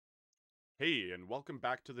Hey, and welcome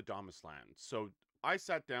back to the Domus Land. So, I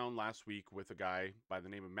sat down last week with a guy by the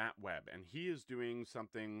name of Matt Webb, and he is doing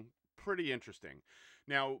something pretty interesting.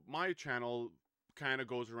 Now, my channel kind of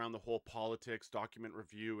goes around the whole politics, document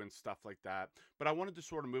review, and stuff like that, but I wanted to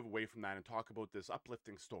sort of move away from that and talk about this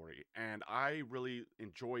uplifting story. And I really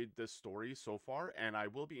enjoyed this story so far, and I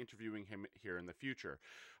will be interviewing him here in the future.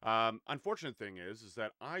 Unfortunate thing is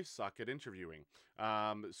that I suck at interviewing.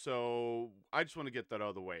 So I just want to get that out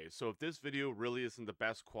of the way. So if this video really isn't the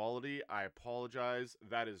best quality, I apologize.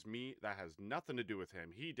 That is me. That has nothing to do with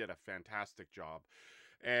him. He did a fantastic job.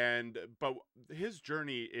 But his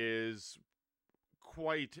journey is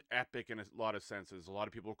quite epic in a lot of senses. A lot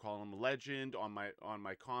of people call him a legend on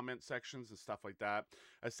my comment sections and stuff like that.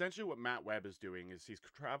 Essentially, what Matt Webb is doing is he's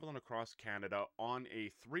traveling across Canada on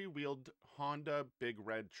a three-wheeled Honda Big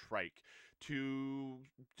Red Trike to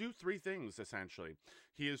do three things. Essentially,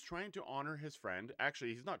 he is trying to honor his friend.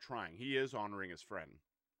 Actually, he's not trying. He is honoring his friend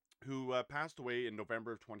who passed away in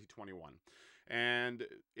November of 2021 and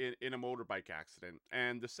in a motorbike accident.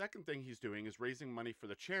 And the second thing he's doing is raising money for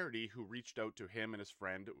the charity who reached out to him and his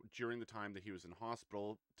friend during the time that he was in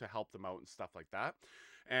hospital to help them out and stuff like that.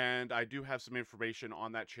 And I do have some information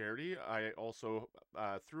on that charity. I also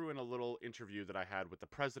threw in a little interview that I had with the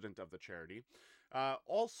president of the charity.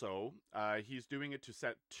 He's doing it to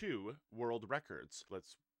set two world records.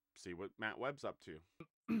 Let's see what Matt Webb's up to.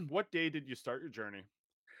 What day did you start your journey?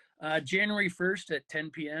 January 1st at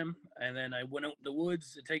 10 p.m. And then I went out in the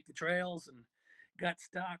woods to take the trails and got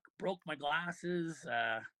stuck, broke my glasses,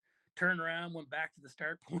 turned around, went back to the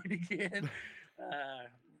start point again. Uh,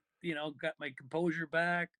 got my composure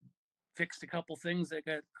back, fixed a couple things that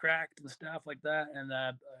got cracked and stuff like that. And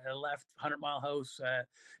I left 100 Mile House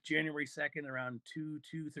January 2nd around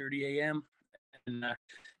 2:30 a.m. and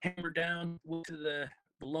hammered down, went to the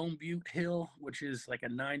Lone Butte Hill, which is like a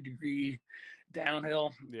 9-degree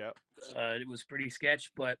downhill. Yeah. It was pretty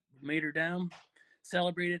sketch, but made her down,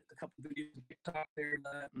 celebrated a couple of videos of TikTok there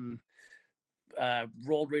and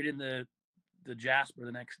rolled right in the Jasper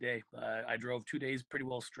the next day. I drove 2 days pretty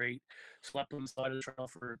well straight, slept on the side of the trail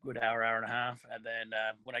for a good hour and a half. And then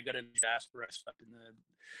when I got into Jasper, I slept in the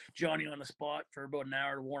Johnny on the spot for about an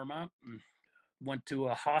hour to warm up. And went to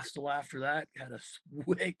a hostel after that, had a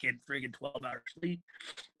wicked friggin' 12-hour sleep.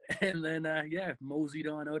 And then, moseyed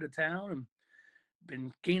on out of town and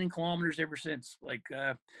been gaining kilometers ever since. Like,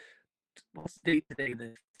 what's the date today?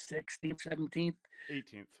 The 16th, 17th?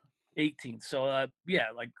 18th. 18th. So,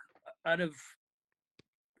 like out of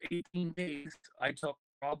 18 days, I took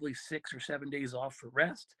probably 6 or 7 days off for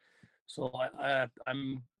rest. So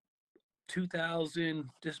I'm 2,000,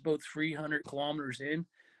 just about 300 kilometers in.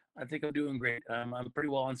 I think I'm doing great. I'm pretty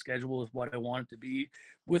well on schedule with what I want it to be,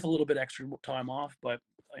 with a little bit extra time off. But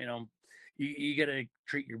you know, you got to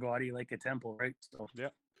treat your body like a temple, right? So Yeah.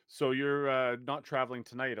 So you're not traveling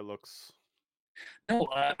tonight, it looks. no,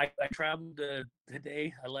 I traveled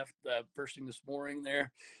today. I left first thing this morning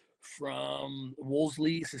there from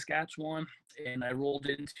Wolseley, Saskatchewan, and I rolled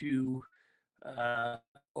into uh,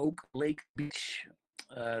 Oak Lake Beach.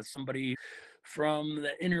 Somebody from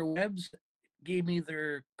the interwebs gave me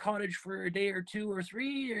their cottage for a day or two or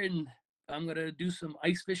three, and I'm gonna do some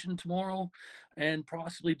ice fishing tomorrow, and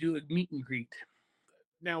possibly do a meet and greet.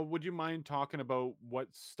 Now, would you mind talking about what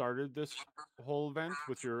started this whole event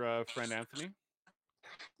with your friend Anthony?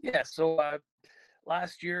 Yeah, so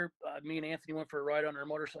last year, me and Anthony went for a ride on our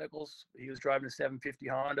motorcycles. He was driving a 750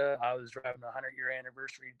 Honda. I was driving a 100-year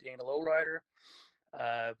anniversary Dana Lowrider.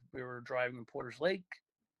 We were driving in Porter's Lake,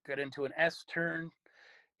 got into an S turn.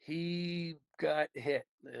 He got hit.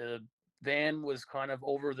 The van was kind of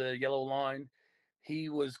over the yellow line. He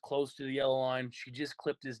was close to the yellow line. She just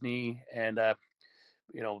clipped his knee, and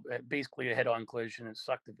basically a head-on collision. It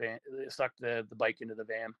sucked the bike into the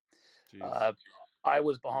van. Jeez. Uh, I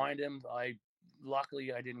was behind him.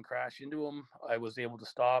 Luckily I didn't crash into him. I was able to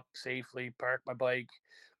stop safely, park my bike,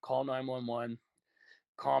 call 911,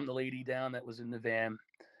 calm the lady down that was in the van,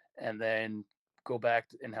 and then go back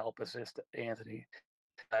and help assist Anthony.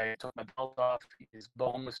 I took my belt off. His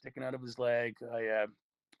bone was sticking out of his leg. I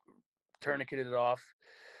tourniqueted it off,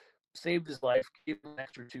 saved his life, gave him an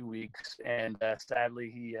extra 2 weeks, and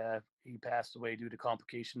sadly he passed away due to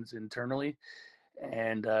complications internally.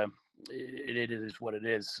 And it is what it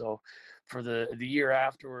is. So for the year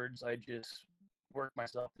afterwards, I just worked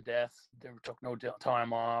myself to death. Never took no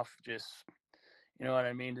time off. Just, you know what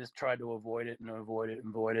I mean? Just tried to avoid it and avoid it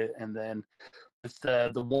and avoid it. And then with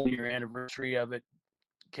the 1 year anniversary of it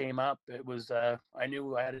came up, it was I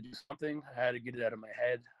knew I had to do something. I had to get it out of my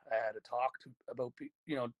head. I had to talk about,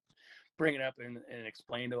 bring it up and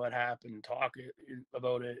explain to what happened and talk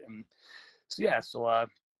about it. And So yeah, so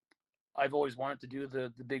I've always wanted to do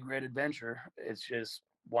the big red adventure. It's just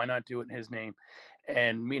why not do it in his name?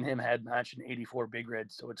 And me and him had matching '84 big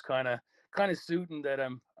red, so it's kind of suiting that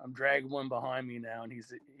I'm dragging one behind me now, and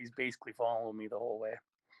he's basically following me the whole way.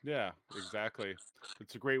 Yeah, exactly.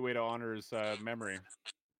 It's a great way to honor his memory.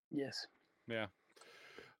 Yes, Yeah.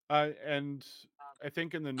 And I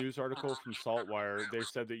think in the news article from Saltwire, they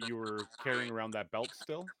said that you were carrying around that belt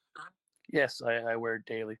still. yes, I wear it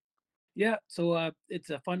daily. Yeah, so it's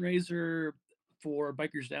a fundraiser for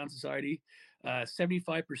Bikers Down Society.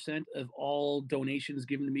 75% of all donations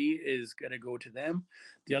given to me is going to go to them.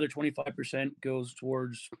 The other 25% goes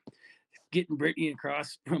towards getting Brittany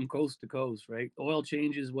across from coast to coast, right? Oil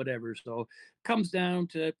changes, whatever. So comes down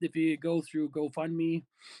to if you go through GoFundMe,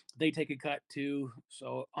 they take a cut too.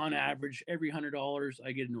 So on average, every $100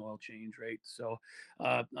 I get an oil change, right? So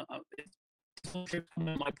it's in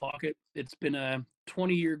my pocket. It's been a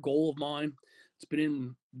 20-year goal of mine. It's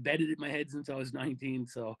been embedded in my head since I was 19.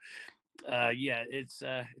 So yeah, it's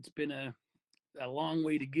been a long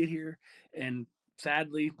way to get here, and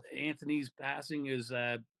sadly, Anthony's passing is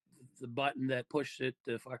the button that pushed it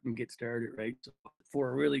to fucking get started, right? So for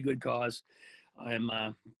a really good cause, I'm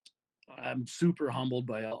uh, I'm super humbled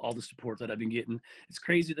by all the support that I've been getting. It's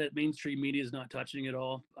crazy that mainstream media is not touching it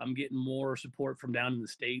all. I'm getting more support from down in the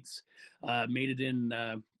States. Made it in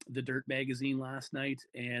the Dirt magazine last night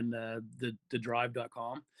and the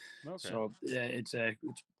drive.com. Okay. So it's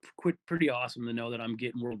pretty awesome to know that I'm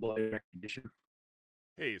getting worldwide recognition.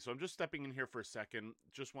 Hey, so I'm just stepping in here for a second.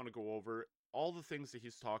 Just want to go over all the things that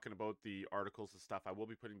he's talking about, the articles and stuff. I will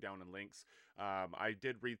be putting down in links. I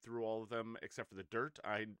did read through all of them except for the dirt.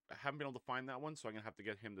 I haven't been able to find that one, so I'm going to have to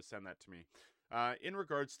get him to send that to me. In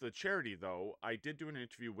regards to the charity, though, I did do an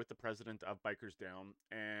interview with the president of Bikers Down,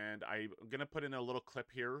 and I'm going to put in a little clip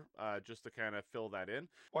here just to kind of fill that in.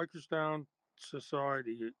 Bikers Down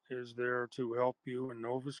Society is there to help you in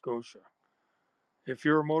Nova Scotia. If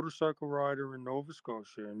you're a motorcycle rider in Nova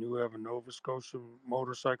Scotia and you have a Nova Scotia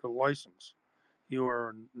motorcycle license, you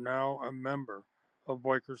are now a member of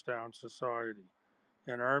Bikers Down Society.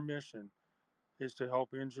 And our mission is to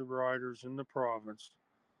help injured riders in the province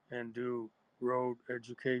and do road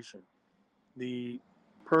education. The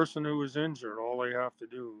person who is injured, all they have to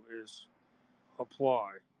do is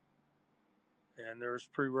apply. And there's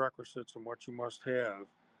prerequisites on what you must have,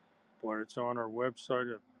 but it's on our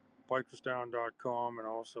website at bikersdown.com and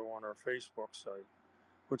also on our Facebook site,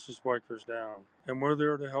 which is Bikers Down. And we're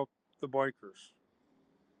there to help the bikers.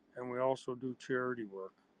 And we also do charity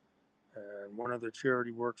work. And one of the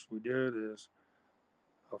charity works we did is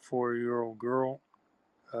a 4-year-old girl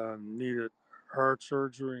needed heart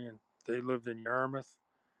surgery, and they lived in Yarmouth.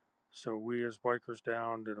 So we, as Bikers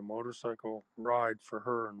Down, did a motorcycle ride for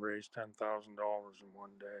her and raised $10,000 in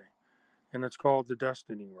one day. And it's called the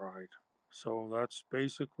Destiny Ride. So that's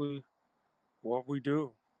basically what we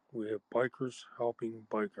do. We have bikers helping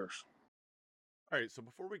bikers. All right, so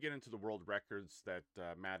before we get into the world records that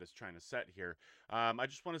Matt is trying to set here, I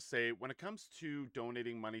just want to say when it comes to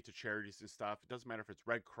donating money to charities and stuff, it doesn't matter if it's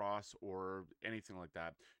Red Cross or anything like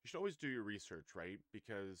that. You should always do your research, right?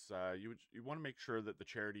 Because you want to make sure that the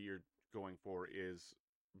charity you're going for is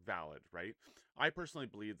valid, right? I personally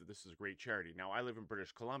believe that this is a great charity. Now, I live in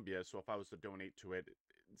British Columbia, so if I was to donate to it,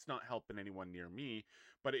 it's not helping anyone near me,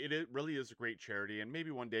 but it really is a great charity, and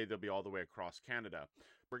maybe one day they'll be all the way across Canada.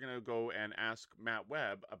 We're going to go and ask Matt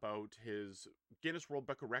Webb about his Guinness World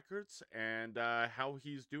Book of Records and how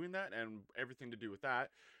he's doing that and everything to do with that.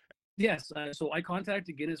 Yes, so I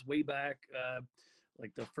contacted Guinness way back,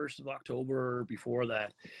 like the 1st of October or before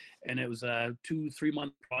that, and it was a 2-3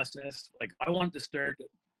 month process. Like I wanted to start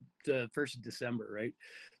the 1st of December, right?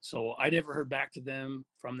 So I never heard back to them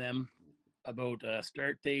from them about a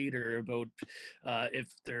start date or about if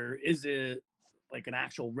there is a like an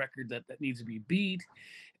actual record that needs to be beat,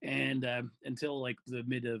 and until like the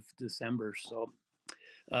mid of December. So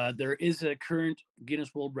there is a current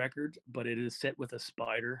Guinness World Record, but it is set with a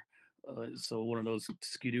spider. So one of those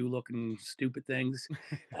skidoo looking stupid things,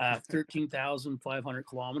 13,500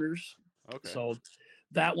 kilometers. Okay. So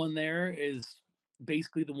that one there is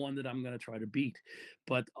basically the one that I'm going to try to beat.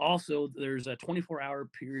 But also there's a 24-hour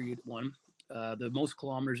period one. The most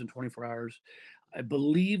kilometers in 24 hours, I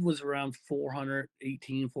believe, was around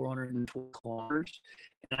 418, 420 kilometers.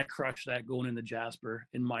 And I crushed that going into Jasper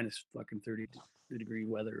in minus fucking 30 degree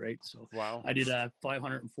weather, right? So Wow. I did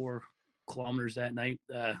 504 kilometers that night.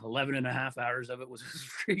 11 and a half hours of it was a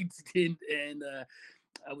straight stint, and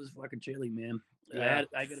I was fucking chilly, man. Yeah.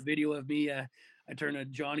 I got a video of me. I turned a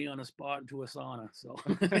Johnny on a spot into a sauna. So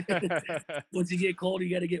once you get cold, you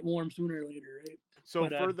got to get warm sooner or later, right? So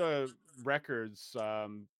But for the records,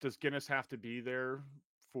 does Guinness have to be there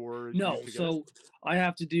for you No, to get it? so I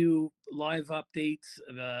have to do live updates.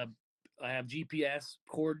 I have GPS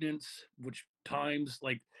coordinates, which times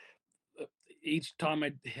like uh, each time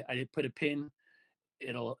I put a pin,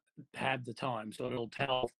 it'll have the time, so it'll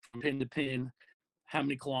tell from pin to pin how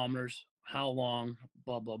many kilometers, how long,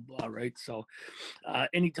 blah blah blah. Right. So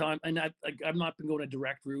anytime, and I've not been going a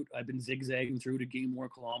direct route. I've been zigzagging through to gain more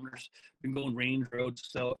kilometers. Been going range roads,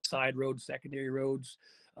 so side roads,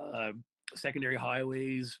 uh, secondary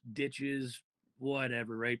highways, ditches,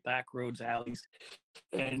 whatever. Right, back roads, alleys,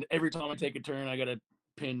 and every time I take a turn, I gotta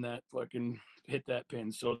pin that fucking hit that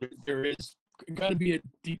pin. So there is got to be a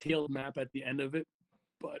detailed map at the end of it,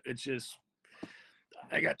 but it's just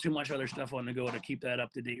I got too much other stuff on the go to keep that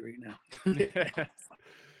up to date right now.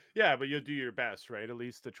 Yeah, but you'll do your best, right? At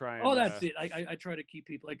least to try Oh, and that's it. I try to keep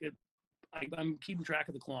people like I'm keeping track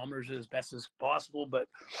of the kilometers as best as possible, but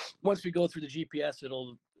once we go through the GPS,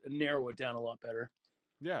 it'll narrow it down a lot better.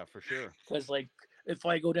 yeah, for sure. Because like if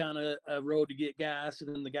I go down a road to get gas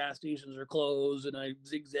and then the gas stations are closed and I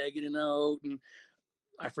zigzag in and out and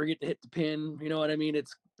I forget to hit the pin, you know what I mean? It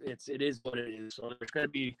is what it is. So there's got to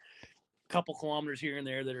be a couple kilometers here and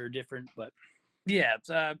there that are different, but yeah.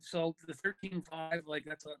 So the 13.5, like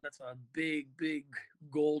that's a big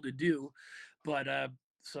goal to do, but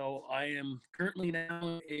so I am currently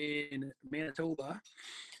now in Manitoba.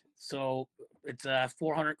 So it's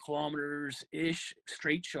 400 kilometers ish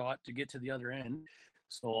straight shot to get to the other end.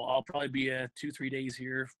 So I'll probably be 2-3 days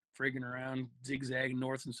here, frigging around, zigzagging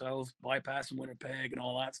north and south, bypassing Winnipeg and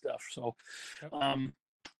all that stuff. So Yep.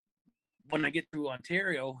 when I get through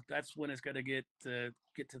Ontario, that's when it's got to get to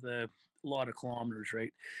the lot of kilometers,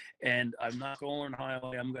 right? And I'm not going on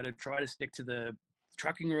highway. I'm going to try to stick to the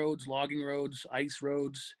trucking roads, logging roads, ice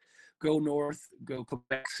roads. Go north, go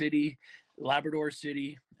Quebec City, Labrador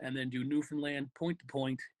City, and then do Newfoundland point to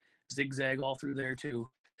point, zigzag all through there too,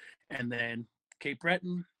 and then Cape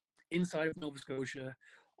Breton, inside of Nova Scotia,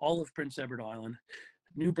 all of Prince Edward Island,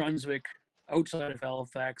 New Brunswick, outside of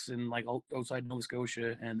Halifax and like outside Nova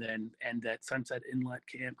Scotia, and then end at Sunset Inlet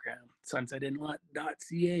Campground,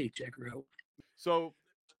 sunsetinlet.ca. Check her out. So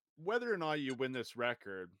whether or not you win this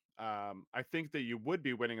record, I think that you would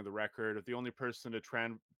be winning the record if the only person to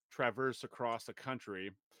traverse across a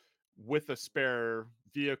country with a spare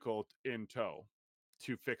vehicle in tow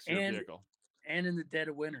to fix your And vehicle. and in the dead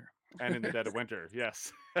of winter. And in the dead of winter,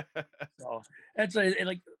 yes. So that's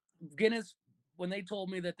like Guinness. When they told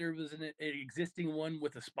me that there was an existing one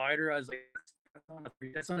with a spider, I was like,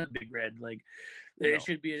 that's not a big red. Like it No.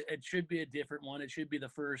 should be a different one. It should be the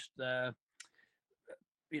first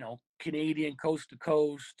Canadian coast to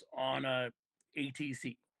coast on a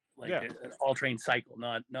ATC, like Yeah. an all train cycle,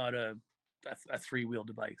 not a 3-wheel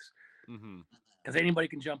device. Mm-hmm. Because anybody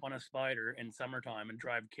can jump on a spider in summertime and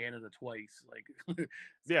drive Canada twice. Like,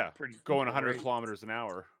 Yeah. pretty Going cool, 100 right? kilometers an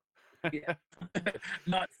hour. Yeah,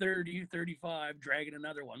 not 30, 35, dragging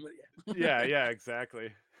another one with you. Yeah,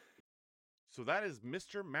 exactly. So that is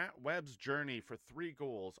Mr. Matt Webb's journey for 3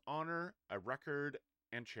 goals: honor, a record,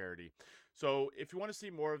 and charity. So if you want to see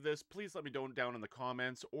more of this, please let me know down in the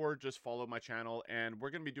comments or just follow my channel. And we're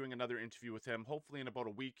going to be doing another interview with him, hopefully in about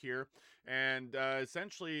a week here. And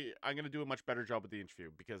essentially, I'm going to do a much better job with the interview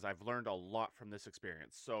because I've learned a lot from this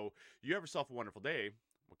experience. So you have yourself a wonderful day.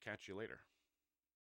 We'll catch you later.